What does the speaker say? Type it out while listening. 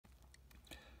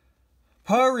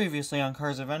Previously on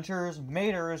Cars Adventures,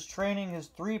 Mater is training his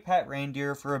 3 pet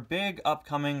reindeer for a big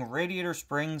upcoming Radiator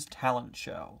Springs talent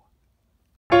show.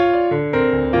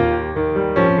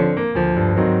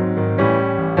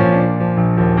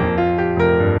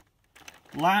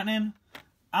 Lightning,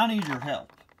 I need your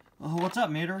help. What's up,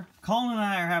 Mater? Colin and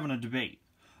I are having a debate.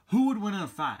 Who would win in a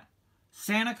fight?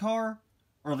 Santa Car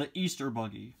or the Easter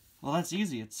Buggy? Well, that's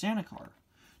easy. It's Santa Car.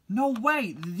 No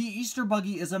way! The Easter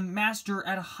Buggy is a master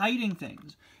at hiding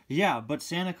things. Yeah, but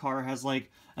Santa Car has,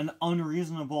 like, an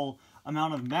unreasonable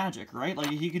amount of magic, right?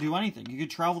 Like, he could do anything. He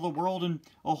could travel the world in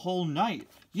a whole night.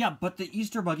 Yeah, but the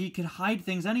Easter Buggy could hide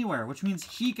things anywhere, which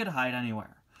means he could hide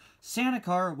anywhere. Santa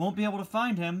Car won't be able to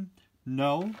find him.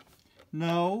 No,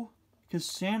 because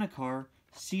Santa Car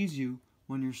sees you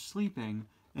when you're sleeping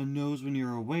and knows when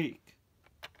you're awake.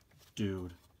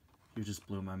 Dude, you just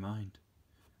blew my mind.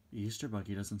 The Easter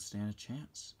Buggy doesn't stand a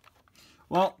chance.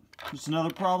 Well, just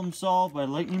another problem solved by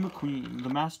Lightning McQueen, the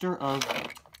master of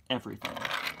everything.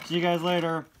 See you guys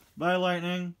later. Bye,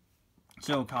 Lightning.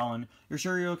 So, Colin, you're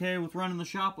sure you're okay with running the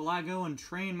shop while I go and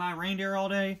train my reindeer all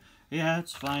day? Yeah,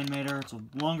 it's fine, Mater. It's a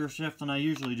longer shift than I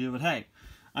usually do, but hey,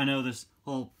 I know this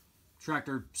whole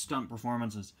tractor stunt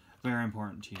performance is very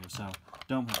important to you, so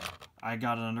don't worry. I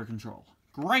got it under control.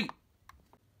 Great!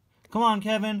 Come on,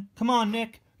 Kevin. Come on,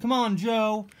 Nick. Come on,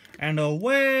 Joe. And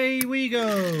away we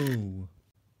go.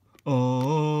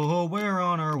 Oh, we're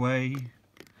on our way.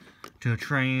 To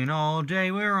train all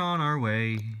day, we're on our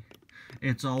way.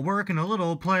 It's all work and a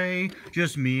little play.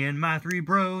 Just me and my 3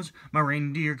 bros. My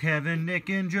reindeer, Kevin, Nick,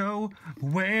 and Joe.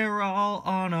 We're all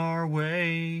on our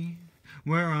way.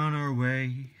 We're on our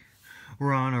way.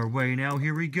 We're on our way now.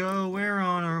 Here we go. We're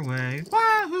on our way.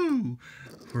 Wahoo!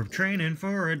 We're training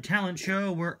for a talent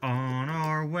show. We're on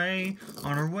our way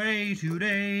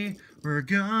today. We're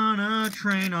gonna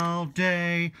train all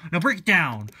day. Now break it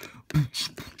down.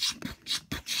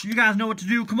 You guys know what to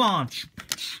do. Come on.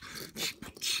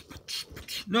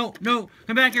 No,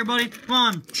 come back here, buddy. Come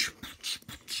on.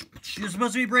 You're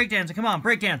supposed to be breakdancing. Come on,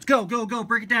 breakdance. Go,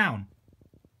 break it down.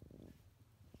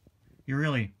 You're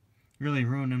really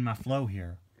ruining my flow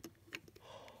here.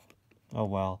 Oh,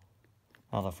 well.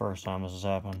 Not the first time this has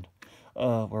happened.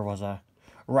 Where was I?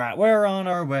 Right, we're on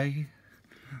our way.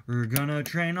 We're gonna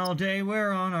train all day,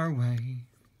 we're on our way.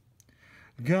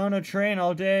 Gonna train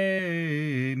all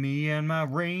day, me and my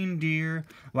reindeer.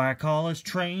 Why call us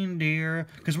train deer?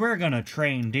 'Cause we're gonna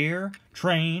train deer.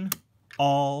 Train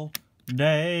all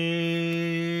day.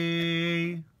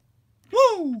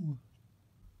 Woo!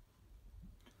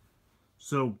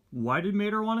 So, why did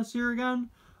Mater want us here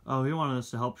again? Oh, he wanted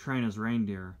us to help train his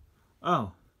reindeer.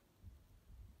 Oh.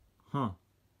 Huh.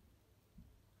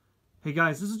 Hey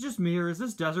guys, this is just me, or is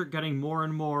this desert getting more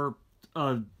and more,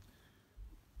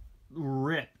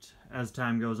 ripped as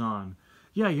time goes on?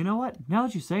 Yeah, you know what? Now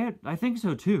that you say it, I think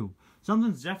so too.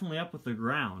 Something's definitely up with the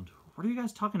ground. What are you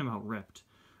guys talking about, ripped?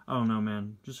 I don't know,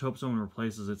 man. Just hope someone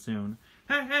replaces it soon.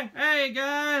 Hey,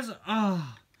 guys!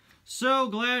 So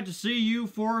glad to see you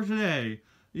for today.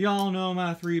 Y'all know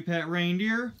my 3 pet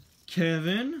reindeer,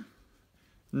 Kevin,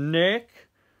 Nick,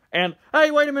 and, hey,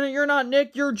 wait a minute, you're not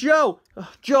Nick, you're Joe.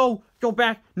 Joe, go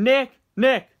back. Nick.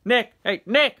 Hey,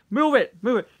 Nick, move it.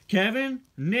 Kevin,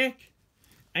 Nick,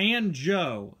 and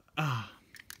Joe.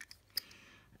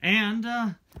 And,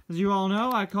 as you all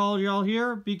know, I called y'all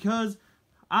here because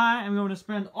I am going to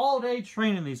spend all day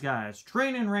training these guys.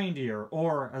 Training reindeer,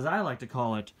 or, as I like to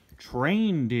call it,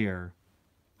 train deer.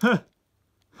 It's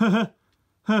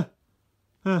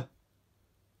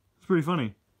pretty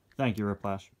funny. Thank you,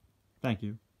 Riplash. Thank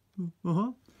you.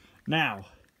 Now,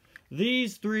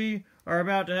 these 3 are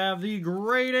about to have the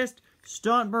greatest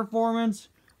stunt performance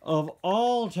of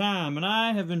all time, and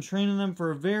I have been training them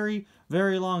for a very,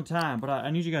 very long time, but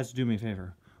I need you guys to do me a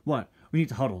favor. What? We need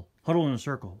to huddle. Huddle in a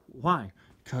circle. Why?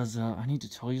 Because I need to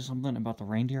tell you something about the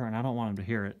reindeer, and I don't want them to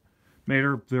hear it.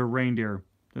 Mater, they're reindeer.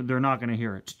 They're not going to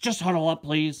hear it. Just huddle up,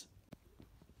 please.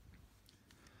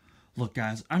 Look,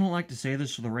 guys, I don't like to say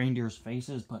this to the reindeer's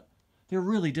faces, but they're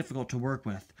really difficult to work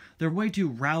with. They're way too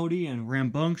rowdy and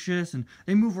rambunctious, and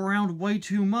they move around way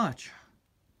too much.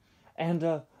 And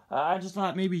I just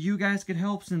thought maybe you guys could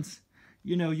help since,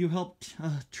 you know, you helped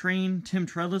train Tim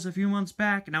Treadless a few months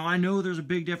back. Now, I know there's a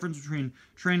big difference between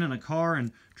training a car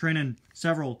and training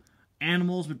several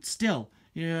animals, but still,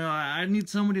 you know, I need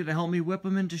somebody to help me whip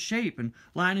them into shape. And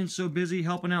Lightning's so busy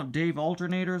helping out Dave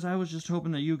Alternators, I was just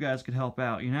hoping that you guys could help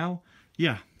out, you know?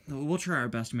 Yeah, we'll try our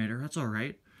best, Mater. That's all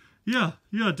right. Yeah,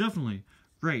 definitely.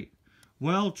 Great.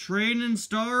 Well, training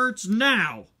starts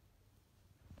now.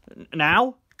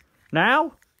 Now?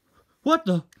 What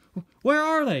the? Where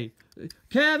are they?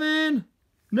 Kevin,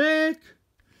 Nick,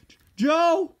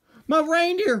 Joe! My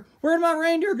reindeer! Where'd my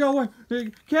reindeer go?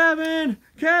 Kevin!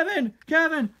 Kevin!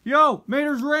 Kevin! Yo!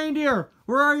 Mater's reindeer!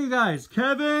 Where are you guys?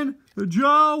 Kevin?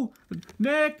 Joe?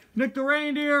 Nick? Nick the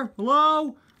reindeer?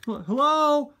 Hello?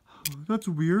 Hello? That's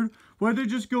weird. Why'd they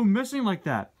just go missing like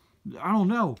that? I don't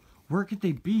know. Where could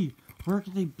they be? Where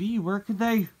could they be? Where could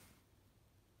they...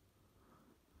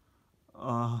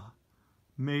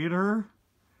 Mater?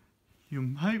 You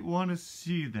might want to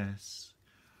see this.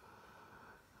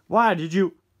 Why did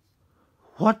you...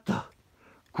 What the...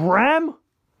 Graham?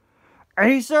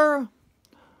 Acer?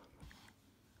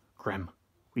 Graham,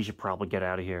 we should probably get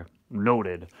out of here.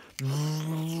 Noted.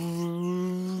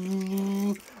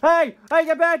 Hey! Hey,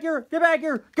 get back here! Get back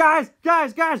here! Guys!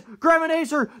 Guys! Guys! Graham and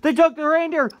Acer! They took the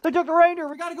reindeer! They took the reindeer!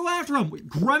 We gotta go after them! Wait,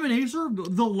 Graham and Acer?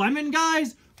 The lemon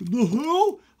guys? The who?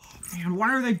 Oh, man,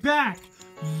 why are they back?